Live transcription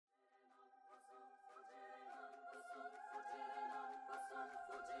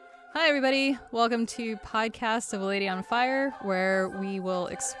Hi, everybody. Welcome to Podcast of a Lady on Fire, where we will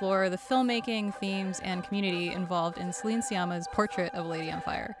explore the filmmaking, themes, and community involved in Celine Sciamma's Portrait of a Lady on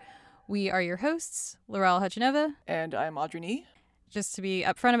Fire. We are your hosts, Laurel Hutchinova. And I'm Audrey Nee. Just to be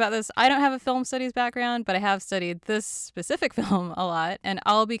upfront about this, I don't have a film studies background, but I have studied this specific film a lot, and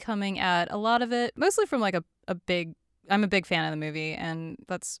I'll be coming at a lot of it, mostly from like I'm a big fan of the movie, and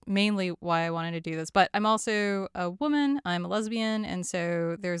that's mainly why I wanted to do this. But I'm also a woman, I'm a lesbian, and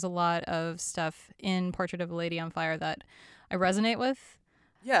so there's a lot of stuff in Portrait of a Lady on Fire that I resonate with.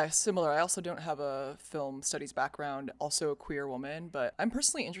 Yeah, similar. I also don't have a film studies background, also a queer woman, but I'm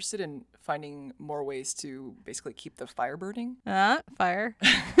personally interested in finding more ways to basically keep the fire burning. Fire.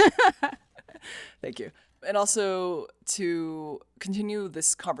 Thank you. And also to continue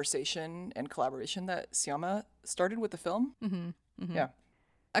this conversation and collaboration that Sciamma started with the film. Yeah.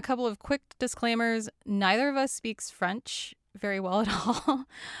 A couple of quick disclaimers. Neither of us speaks French very well at all.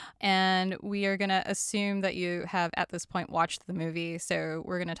 And we are going to assume that you have at this point watched the movie. So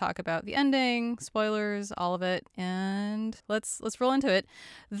we're going to talk about the ending, spoilers, all of it. And let's roll into it.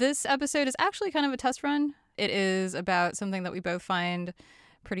 This episode is actually kind of a test run. It is about something that we both find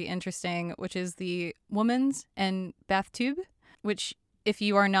pretty interesting, which is the woman's and bath tube, which if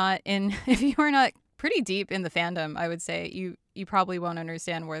you are not pretty deep in the fandom, I would say you probably won't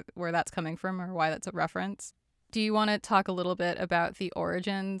understand where that's coming from or why that's a reference. Do you want to talk a little bit about the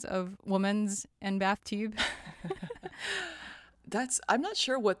origins of woman's and bath tube? I'm not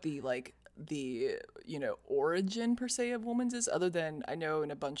sure what the origin per se of woman's is, other than I know in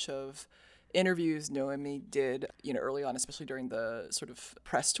a bunch of interviews Noémie did, early on, especially during the sort of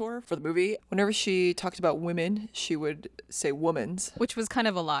press tour for the movie. Whenever she talked about women, she would say woman's. Which was kind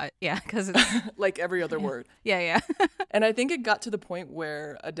of a lot, yeah, because it's like every other word. Yeah. And I think it got to the point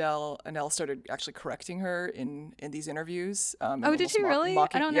where Adele started actually correcting her in these interviews. Oh, did she really?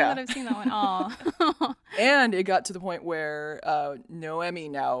 I don't know that I've seen that one. Oh. And it got to the point where Noémie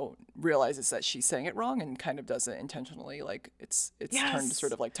now realizes that she's saying it wrong and kind of does it intentionally. Like it's Yes. turned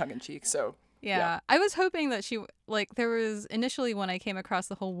sort of like tongue in cheek. So yeah. I was hoping that there was initially when I came across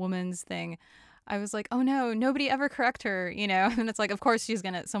the whole woman's thing, I was like, oh no, nobody ever correct her, and it's like, of course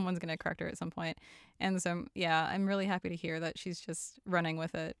someone's gonna correct her at some point. And so, yeah, I'm really happy to hear that she's just running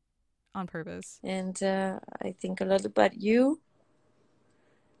with it on purpose. And I think a lot about you.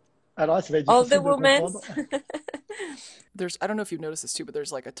 Alors, ça va être All difficile the de women. comprendre. I don't know if you've noticed this too, but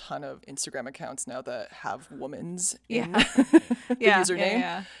there's like a ton of Instagram accounts now that have woman's in Yeah. the Yeah, username.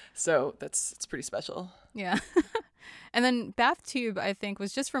 yeah. So it's pretty special. Yeah. And then bath tube, I think,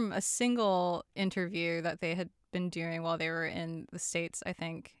 was just from a single interview that they had been doing while they were in the States, I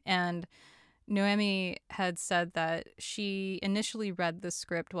think. And Noémie had said that she initially read the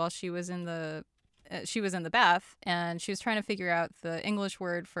script while she was in the bath, and she was trying to figure out the English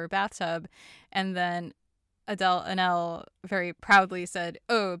word for bathtub, and then Adele Haenel very proudly said,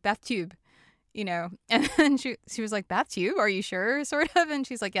 "Oh, bath tube." And then she was like, bath tube? Are you sure? Sort of. And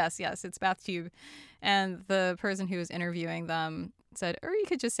she's like, yes, it's bath tube. And the person who was interviewing them said, or you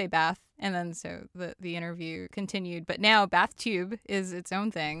could just say bath. And then so the interview continued. But now bath tube is its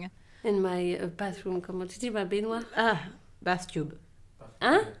own thing. In my bathroom, comment tu dis, ma baignoire? Bath tube.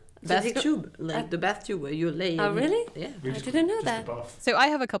 Hein? Bath tube, like the bath tube where you lay. Oh, really? Yeah. I didn't know that. So I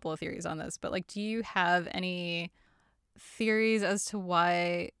have a couple of theories on this, but do you have any theories as to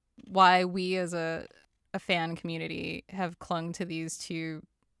why we as a fan community have clung to these two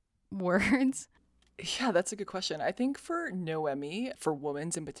words? Yeah, that's a good question. I think for Noémie, for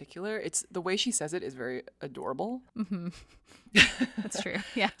women's in particular, it's the way she says it is very adorable. Mm-hmm. That's true.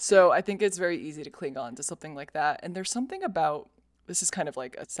 Yeah. So I think it's very easy to cling on to something like that. And there's something about, this is kind of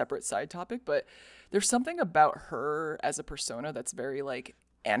like a separate side topic, but there's something about her as a persona that's very like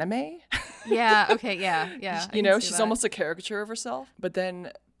anime. Yeah. Okay. Yeah. She's almost a caricature of herself. But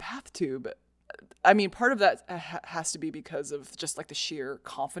then bath tube, I mean, part of that has to be because of just like the sheer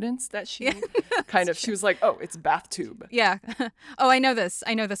confidence that she she was like, oh, it's bath tube. Yeah. Oh, I know this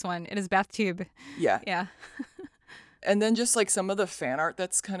one. It is bath tube. Yeah. Yeah. And then just like some of the fan art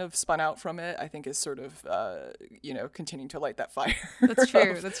that's kind of spun out from it, I think is sort of, continuing to light that fire. That's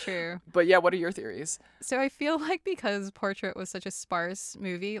true. That's true. But yeah, what are your theories? So I feel like because Portrait was such a sparse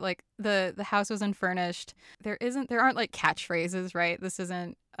movie, like the house was unfurnished. There aren't like catchphrases, right? This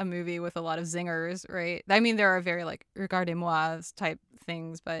isn't a movie with a lot of zingers, right? I mean, there are very like regardez-moi type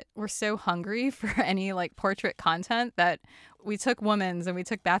things, but we're so hungry for any like Portrait content that we took women's and we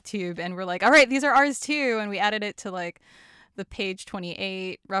took bath tube and we're like, all right, these are ours too. And we added it to like the page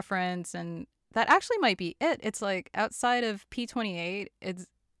 28 reference. And that actually might be it. It's like outside of P28,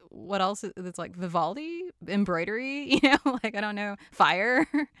 what else? It's like Vivaldi, embroidery, you know, like, I don't know, fire.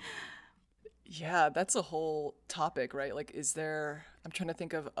 Yeah, that's a whole topic, right? Like, I'm trying to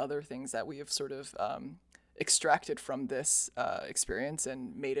think of other things that we have sort of extracted from this experience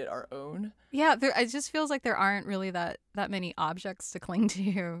and made it our own. Yeah, it just feels like there aren't really that many objects to cling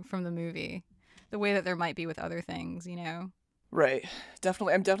to from the movie, the way that there might be with other things, you know? Right.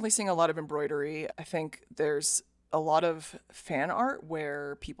 Definitely. I'm definitely seeing a lot of embroidery. I think there's a lot of fan art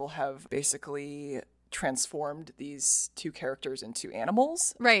where people have basically transformed these two characters into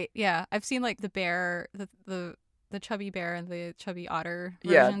animals. Right, yeah. I've seen like the bear, the chubby bear and the chubby otter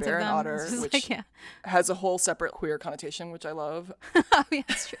Yeah, versions bear of and them. otter, It's just which like, yeah. has a whole separate queer connotation, which I love. Oh, yeah,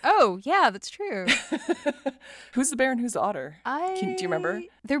 that's true. Oh, yeah, that's true. Who's the bear and who's the otter? Do you remember?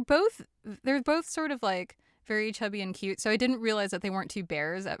 They're both sort of like very chubby and cute. So I didn't realize that they weren't two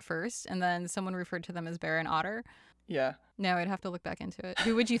bears at first, and then someone referred to them as bear and otter. Yeah. No, I'd have to look back into it.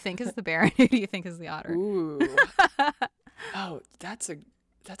 Who would you think is the bear and who do you think is the otter? Ooh. Oh, that's a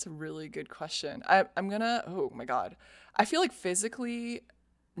really good question. I'm gonna. Oh my god. I feel like physically,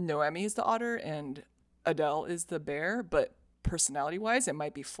 Noemi is the otter and Adele is the bear, but personality-wise, it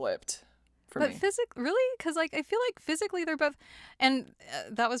might be flipped for me. But really? Because like I feel like physically they're both, and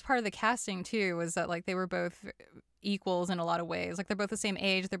that was part of the casting too. Was that like they were both equals in a lot of ways. Like they're both the same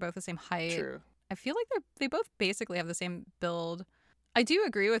age, they're both the same height. True. I feel like they both basically have the same build. I do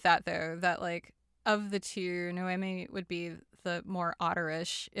agree with that though. That like of the two, Noemi would be the more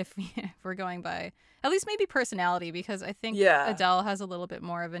otterish if we're going by at least maybe personality, because I think Adele has a little bit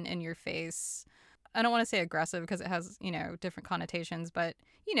more of an in your face. I don't want to say aggressive because it has, you know, different connotations, but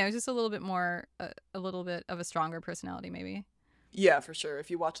you know, just a little bit more, a little bit of a stronger personality maybe. Yeah, for sure. If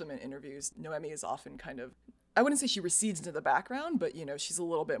you watch them in interviews, Noemi is often kind of, I wouldn't say she recedes into the background, but, you know, she's a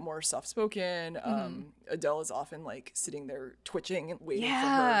little bit more soft-spoken. Adele is often, like, sitting there twitching and waiting for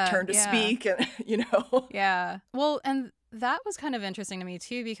her turn to speak, and, you know. Yeah. Well, and that was kind of interesting to me,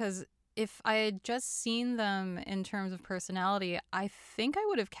 too, because if I had just seen them in terms of personality, I think I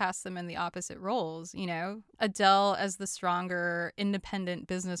would have cast them in the opposite roles, you know? Adele as the stronger, independent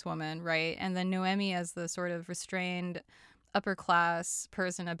businesswoman, right? And then Noemi as the sort of restrained upper class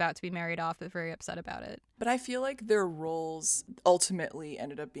person about to be married off but very upset about it. But I feel like their roles ultimately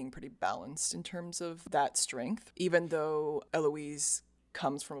ended up being pretty balanced in terms of that strength, even though Eloise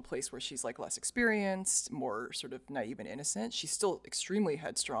comes from a place where she's like less experienced, more sort of naive and innocent. She's still extremely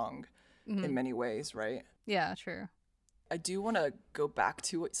headstrong in many ways, right? Yeah, true. I do want to go back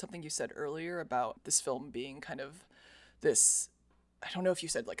to something you said earlier about this film being kind of this, I don't know if you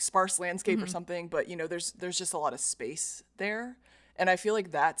said like sparse landscape or something, but you know, there's just a lot of space there. And I feel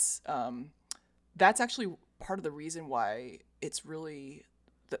like that's actually part of the reason why it's really,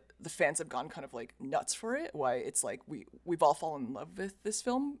 the fans have gone kind of like nuts for it, why it's like we've all fallen in love with this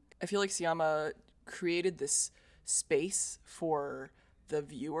film. I feel like Siama created this space for the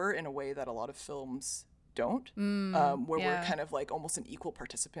viewer in a way that a lot of films don't, where we're kind of like almost an equal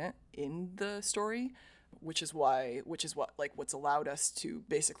participant in the story, which is what's allowed us to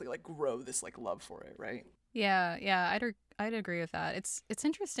basically like grow this like love for it, right? Yeah, I'd agree with that. It's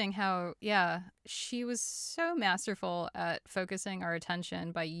interesting how she was so masterful at focusing our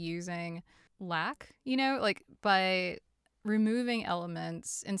attention by using lack, you know, like by removing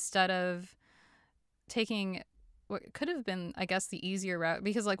elements instead of taking what could have been, I guess, the easier route,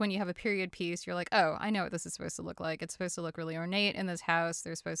 because like when you have a period piece, you're like, oh, I know what this is supposed to look like. It's supposed to look really ornate in this house.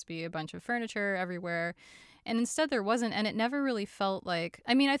 There's supposed to be a bunch of furniture everywhere. And instead there wasn't. And it never really felt like,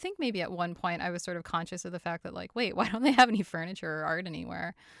 I mean, I think maybe at one point I was sort of conscious of the fact that like, wait, why don't they have any furniture or art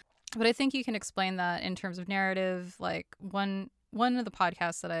anywhere? But I think you can explain that in terms of narrative. Like one of the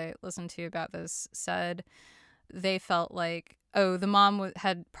podcasts that I listened to about this said they felt like, oh, the mom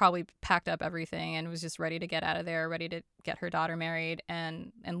had probably packed up everything and was just ready to get out of there, ready to get her daughter married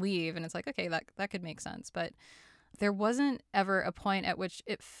and leave. And it's like, okay, that could make sense. But there wasn't ever a point at which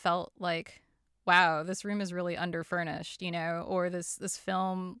it felt like, wow, this room is really underfurnished, you know, or this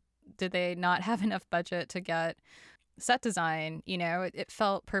film, did they not have enough budget to get set design? You know, it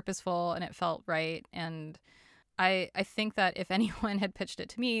felt purposeful and it felt right. And I think that if anyone had pitched it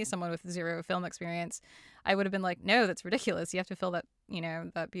to me, someone with zero film experience, I would have been like, no, that's ridiculous. You have to fill that, you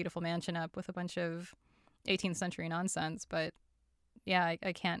know, that beautiful mansion up with a bunch of 18th century nonsense. But yeah,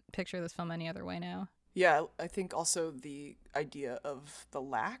 I can't picture this film any other way now. Yeah, I think also the idea of the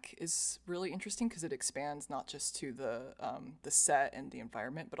lack is really interesting because it expands not just to the set and the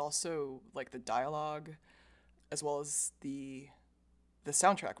environment, but also like the dialogue, as well as the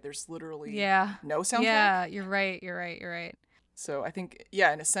soundtrack. There's literally no soundtrack. Yeah, you're right. So I think,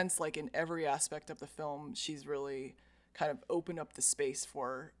 yeah, in a sense, like in every aspect of the film, she's really kind of opened up the space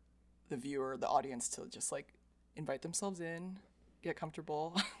for the viewer, the audience, to just like invite themselves in, get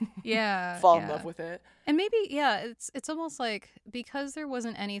comfortable, Yeah. fall in yeah. love with it. And maybe, yeah, it's almost like because there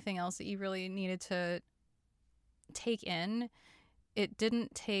wasn't anything else that you really needed to take in, it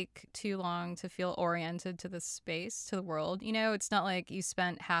didn't take too long to feel oriented to the space, to the world. You know, it's not like you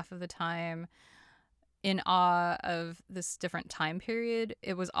spent half of the time in awe of this different time period.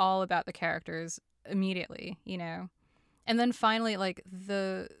 It was all about the characters immediately, you know. And then finally, like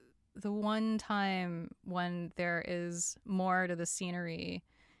the one time when there is more to the scenery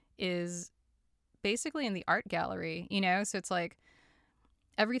is basically in the art gallery, you know? So it's like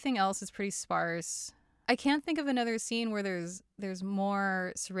everything else is pretty sparse. I can't think of another scene where there's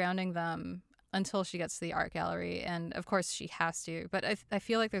more surrounding them until she gets to the art gallery, and of course she has to. But I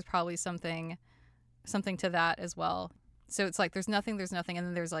feel like there's probably something to that as well. So it's like there's nothing, and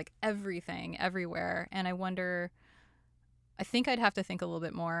then there's like everything everywhere. And I think I'd have to think a little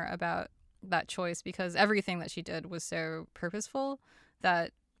bit more about that choice, because everything that she did was so purposeful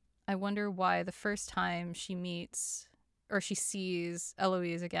that I wonder why the first time she meets or she sees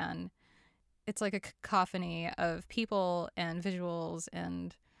Eloise again, it's like a cacophony of people and visuals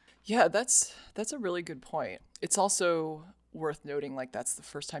and Yeah, that's a really good point. It's also worth noting, like, that's the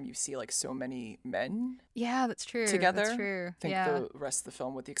first time you see like so many men yeah, that's true. together. That's true. I think yeah. the rest of the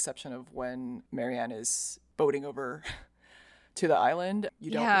film, with the exception of when Marianne is boating over to the island,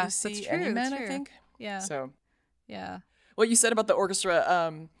 you don't Yeah, really that's see true, any men, that's I true. think. Yeah. So Yeah. what you said about the orchestra,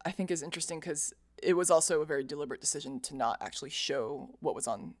 I think is interesting, because it was also a very deliberate decision to not actually show what was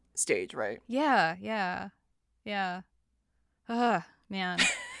on stage, right? Yeah, yeah. Yeah. Ugh, man.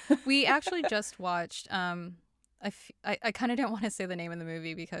 We actually just watched I kind of don't want to say the name of the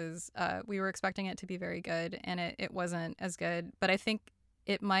movie because we were expecting it to be very good and it wasn't as good, but I think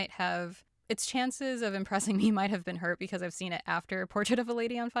it might have its chances of impressing me might have been hurt because I've seen it after Portrait of a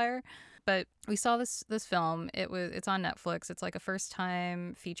Lady on Fire. But we saw this film. It's on Netflix. It's like a first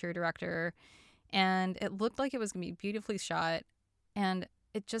time feature director, and it looked like it was gonna be beautifully shot, and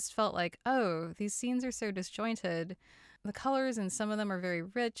it just felt like, oh, these scenes are so disjointed. The colors in some of them are very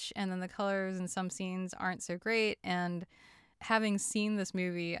rich, and then the colors in some scenes aren't so great. And having seen this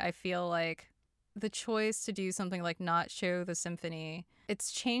movie, I feel like the choice to do something like not show the symphony,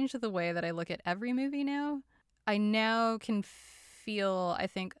 it's changed the way that I look at every movie now. I now can feel, I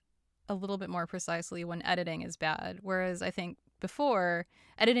think, a little bit more precisely when editing is bad. Whereas I think before,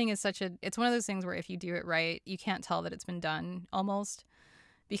 editing is it's one of those things where if you do it right, you can't tell that it's been done almost,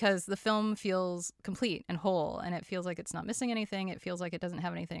 because the film feels complete and whole and it feels like it's not missing anything. It feels like it doesn't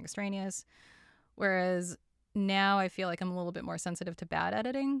have anything extraneous. Whereas now I feel like I'm a little bit more sensitive to bad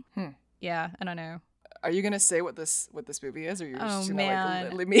editing. Yeah, I don't know. Are you gonna say what this movie is, or you're just gonna man.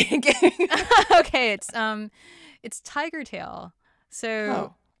 like leave me hanging? Okay, it's Tiger Tail.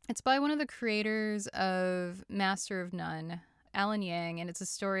 So it's by one of the creators of Master of None, Alan Yang, and it's a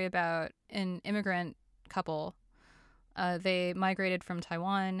story about an immigrant couple. They migrated from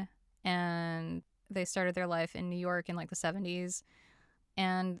Taiwan and they started their life in New York in like the 70s.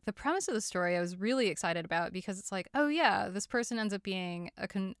 And the premise of the story I was really excited about because it's like, oh yeah, this person ends up being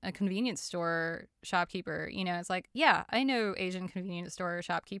a convenience store shopkeeper. You know, it's like, yeah, I know Asian convenience store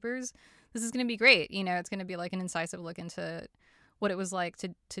shopkeepers. This is going to be great. You know, it's going to be like an incisive look into what it was like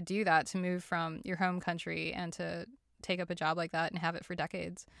to do that, to move from your home country and to take up a job like that and have it for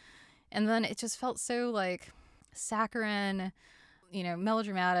decades. And then it just felt so like saccharine, you know,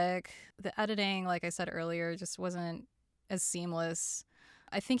 melodramatic. The editing, like I said earlier, just wasn't as seamless.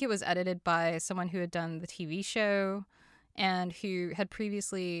 I think it was edited by someone who had done the TV show and who had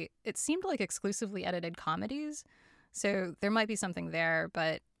previously, it seemed like exclusively edited comedies. So there might be something there,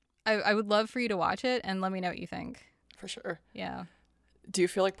 but I would love for you to watch it and let me know what you think. For sure. Yeah. Do you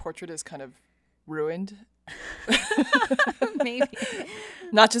feel like Portrait is kind of ruined? Maybe.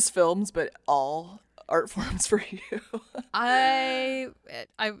 Not just films, but all art forms for you? I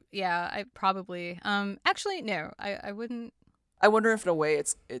probably. Actually, no, I wouldn't. I wonder if in a way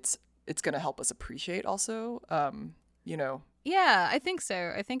it's going to help us appreciate also, you know. Yeah, I think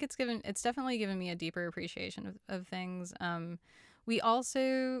so. I think it's definitely given me a deeper appreciation of things. We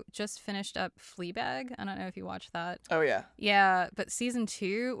also just finished up Fleabag. I don't know if you watched that. Oh yeah. Yeah, but season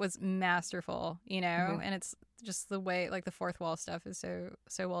 2 was masterful, you know, and it's just the way, like, the fourth wall stuff is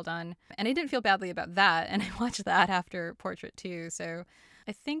so well done. And I didn't feel badly about that, and I watched that after Portrait too. So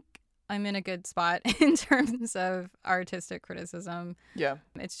I think I'm in a good spot in terms of artistic criticism. Yeah.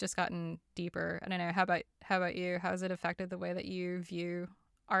 It's just gotten deeper. I don't know. How about you? How has it affected the way that you view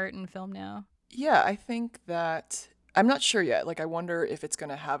art and film now? Yeah, I think that I'm not sure yet. Like, I wonder if it's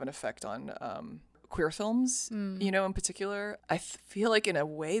going to have an effect on queer films, you know, in particular. I feel like in a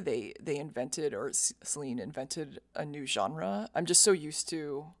way they invented, or Celine invented, a new genre. I'm just so used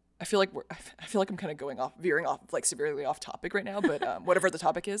to. I feel like I'm kind of veering off, like severely off topic right now. But whatever the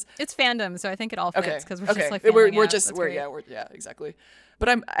topic is, It's fandom, so I think it all fits because we're just like yeah, exactly.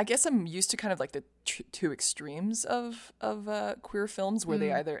 But I guess I'm used to kind of like the two extremes of queer films where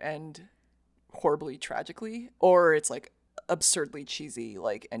they either end horribly tragically, or it's like absurdly cheesy,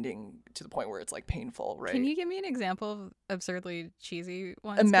 like ending to the point where it's like painful, right? Can you give me an example of absurdly cheesy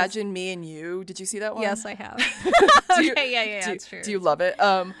ones? Imagine Me and You. Did you see that one? Yes, I have. Do Okay, yeah, that's true. Do you love it?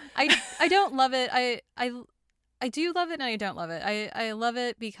 I don't love it. I do love it and I don't love it. I love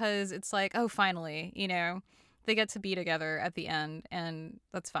it because it's like, oh, finally, you know, they get to be together at the end, and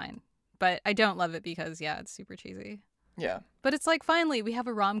that's fine. But I don't love it because, yeah, it's super cheesy. Yeah. But it's like, finally, we have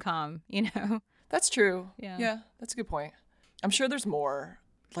a rom-com, you know? That's true. Yeah. Yeah, that's a good point. I'm sure there's more.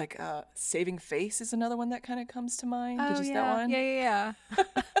 Like Saving Face is another one that kind of comes to mind. Did you see that one? Yeah.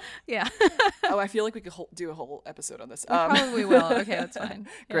 Yeah. Oh, I feel like we could do a whole episode on this. We probably will. Okay, that's fine.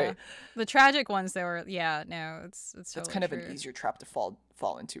 Great. Yeah. The tragic ones, they were, it's That's totally kind of true. an easier trap to fall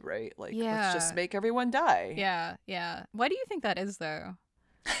into, right? Like, Yeah. let's just make everyone die. Yeah. Why do you think that is, though?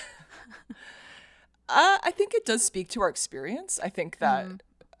 I think it does speak to our experience. I think that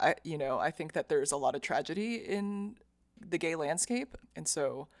Mm-hmm. I think that there's a lot of tragedy in the gay landscape, and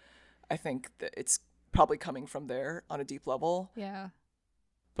so I think that it's probably coming from there on a deep level. Yeah.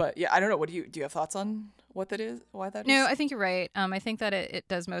 But yeah, I don't know. What do you have thoughts on what that is? Why that is? No, I think you're right. I think that it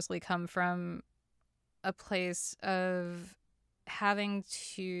does mostly come from a place of having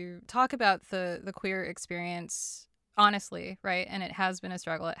to talk about the queer experience honestly, right? And it has been a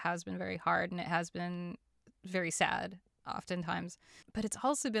struggle. It has been very hard, and it has been very sad oftentimes. But it's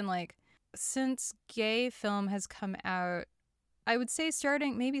also been like, since gay film has come out, I would say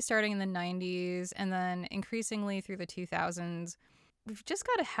starting in the 90s and then increasingly through the 2000s, we've just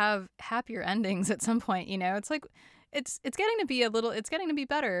got to have happier endings at some point, you know? It's like it's getting to be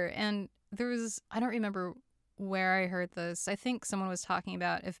better. And I don't remember where I heard this. I think someone was talking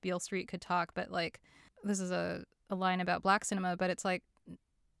about if Beale Street could talk, but like this is a line about Black cinema, but it's like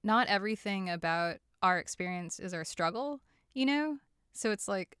not everything about our experience is our struggle, you know? So it's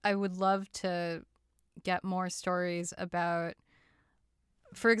like I would love to get more stories about,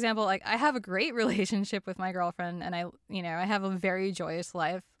 for example, like I have a great relationship with my girlfriend, and I have a very joyous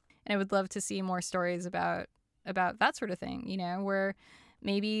life, and I would love to see more stories about that sort of thing, you know, where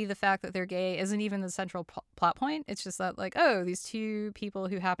maybe the fact that they're gay isn't even the central plot point. It's just that like, oh, these two people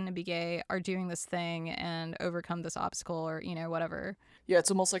who happen to be gay are doing this thing and overcome this obstacle, or, you know, whatever. Yeah, it's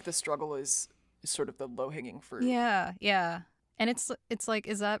almost like the struggle is sort of the low-hanging fruit. Yeah. And it's like,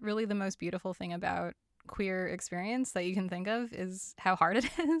 is that really the most beautiful thing about queer experience that you can think of, is how hard it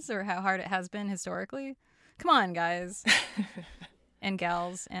is, or how hard it has been historically? Come on, guys and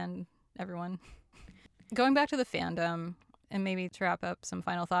gals and everyone. Going back to the fandom, and maybe to wrap up some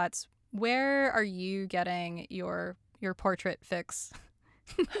final thoughts, where are you getting your portrait fix?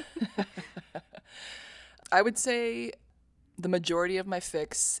 I would say the majority of my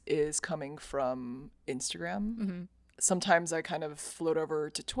fix is coming from Instagram. Mm-hmm. Sometimes I kind of float over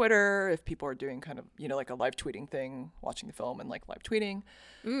to Twitter if people are doing kind of, you know, like a live tweeting thing, watching the film and like live tweeting.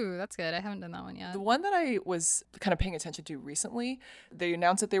 Ooh, that's good. I haven't done that one yet. The one that I was kind of paying attention to recently, they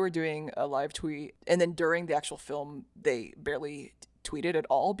announced that they were doing a live tweet, and then during the actual film, they barely tweeted at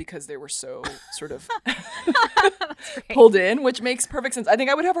all because they were so sort of pulled in, which makes perfect sense. I think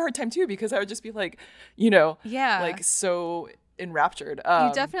I would have a hard time too, because I would just be like, you know, like so enraptured.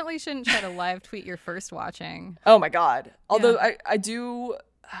 You definitely shouldn't try to live tweet your first watching. Oh my God. Although I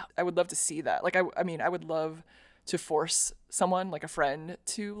would love to see that. Like, I mean, I would love to force someone, like a friend,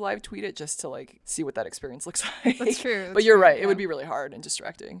 to live tweet it just to like see what that experience looks like. That's true. But you're right. Yeah. It would be really hard and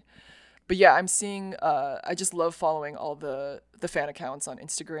distracting. But yeah, I'm seeing, I just love following all the fan accounts on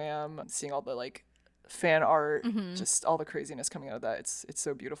Instagram, seeing all the like fan art, just all the craziness coming out of that. It's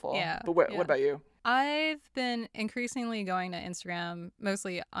so beautiful. Yeah. But what about you? I've been increasingly going to Instagram,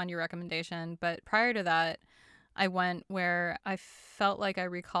 mostly on your recommendation. But prior to that, I went where I felt like I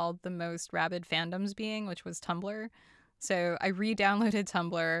recalled the most rabid fandoms being, which was Tumblr. So I re-downloaded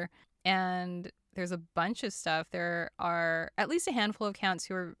Tumblr, and there's a bunch of stuff. There are at least a handful of accounts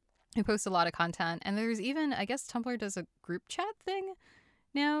who post a lot of content. And there's even, I guess Tumblr does a group chat thing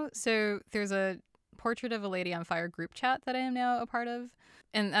now. So there's a Portrait of a Lady on Fire group chat that I am now a part of.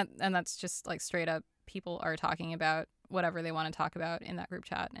 And that's just like straight up people are talking about whatever they want to talk about in that group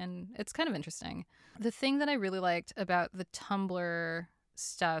chat. And it's kind of interesting. The thing that I really liked about the Tumblr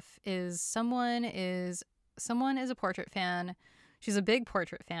stuff is someone is a portrait fan she's a big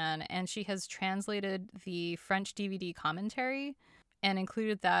Portrait fan, and she has translated the French DVD commentary and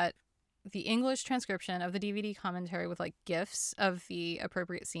included the English transcription of the DVD commentary with like GIFs of the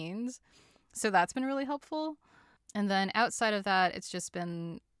appropriate scenes. So that's been really helpful. And then outside of that, it's just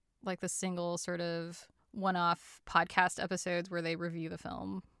been like the single sort of one-off podcast episodes where they review the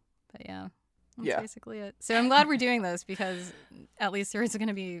film. But yeah, that's basically it. So I'm glad we're doing this because at least there's going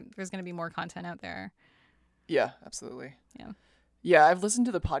to be more content out there. Yeah, absolutely. Yeah. Yeah, I've listened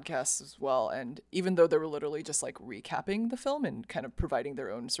to the podcasts as well, and even though they were literally just like recapping the film and kind of providing their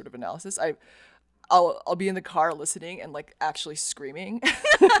own sort of analysis, I'll be in the car listening and like actually screaming.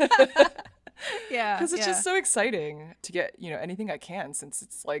 Yeah, because it's just so exciting to get anything I can, since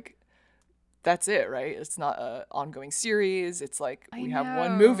it's like that's it, right? It's not a ongoing series. It's like we have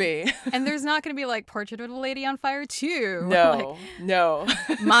one movie, and there's not going to be like Portrait of a Lady on Fire 2. No, no.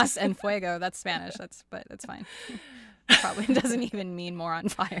 Mas en Fuego. That's Spanish. But that's fine. Probably doesn't even mean more on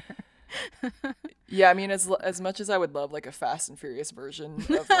fire. Yeah, I mean, as much as I would love like a Fast and Furious version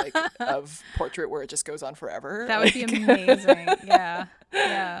of like of Portrait where it just goes on forever, that would be amazing. Yeah.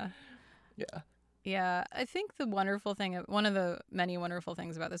 I think one of the many wonderful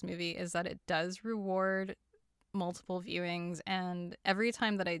things about this movie is that it does reward multiple viewings, and every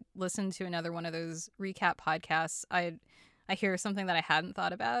time that I listen to another one of those recap podcasts, I hear something that I hadn't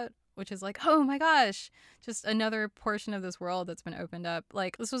thought about, which is like, oh my gosh, just another portion of this world that's been opened up.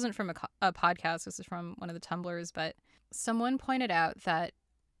 Like, this wasn't from a podcast, this is from one of the Tumblrs, but someone pointed out that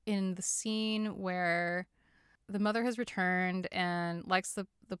in the scene where the mother has returned and likes the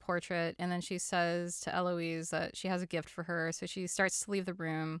portrait, and then she says to Eloise that she has a gift for her, so she starts to leave the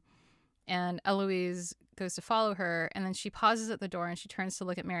room, and Eloise goes to follow her, and then she pauses at the door and she turns to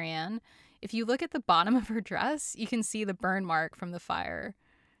look at Marianne. If you look at the bottom of her dress, you can see the burn mark from the fire.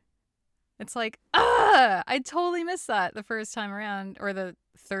 It's like, I totally missed that the first time around, or the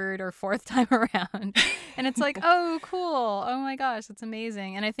third or fourth time around. And it's like, oh, cool. Oh my gosh, that's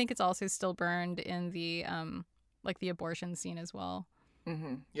amazing. And I think it's also still burned in the like the abortion scene as well.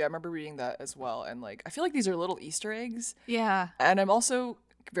 Mm-hmm. Yeah, I remember reading that as well. And like, I feel like these are little Easter eggs. Yeah. And I'm also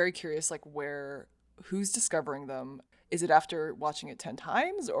very curious, like, who's discovering them? Is it after watching it 10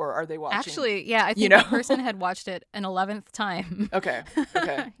 times, or are they watching? Actually, yeah, I think the person had watched it an 11th time. Okay.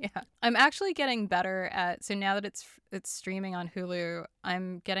 Yeah. I'm actually getting better at, so now that it's streaming on Hulu,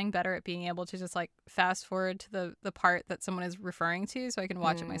 I'm getting better at being able to just like fast forward to the part that someone is referring to so I can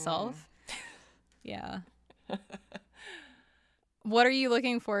watch it myself. Yeah. What are you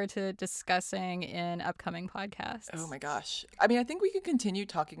looking forward to discussing in upcoming podcasts? Oh my gosh. I mean, I think we could continue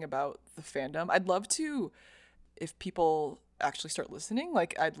talking about the fandom. I'd love to, if people actually start listening,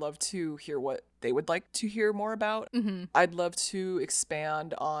 like, I'd love to hear what they would like to hear more about. Mm-hmm. I'd love to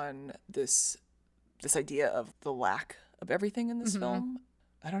expand on this idea of the lack of everything in this film.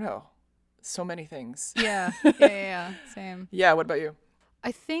 I don't know. So many things. Yeah. Same. Yeah, what about you?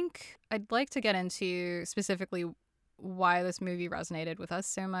 I think I'd like to get into specifically why this movie resonated with us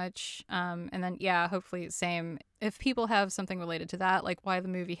so much. And then, hopefully same. If people have something related to that, like why the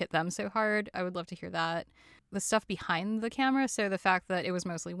movie hit them so hard, I would love to hear that. The stuff behind the camera, so the fact that it was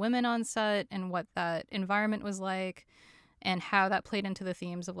mostly women on set and what that environment was like and how that played into the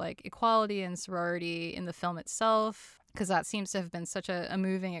themes of like equality and sorority in the film itself, because that seems to have been such a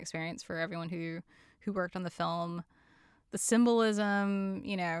moving experience for everyone who worked on the film. The symbolism,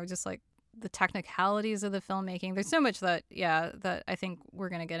 just like the technicalities of the filmmaking. There's so much that I think we're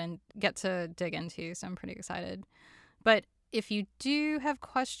going to get to dig into, so I'm pretty excited. But if you do have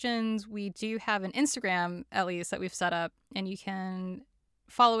questions, we do have an Instagram, at least, that we've set up, and you can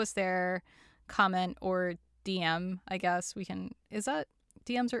follow us there, comment, or DM, I guess. Is that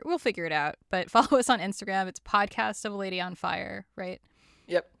DMs? We'll figure it out. But follow us on Instagram. It's Podcast of a Lady on Fire, right?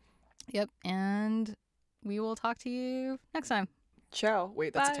 Yep. And we will talk to you next time. Ciao.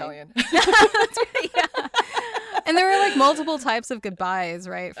 Wait, that's Bye. Italian. That's right, yeah. And there were like multiple types of goodbyes,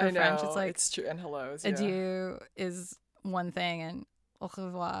 right? For I know, French, it's like it's true, and hellos. Yeah. Adieu is one thing, and au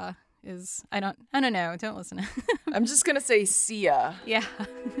revoir is I don't know. Don't listen. I'm just gonna say see ya. Yeah.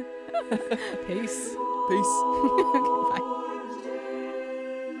 Peace. Peace. Okay, bye.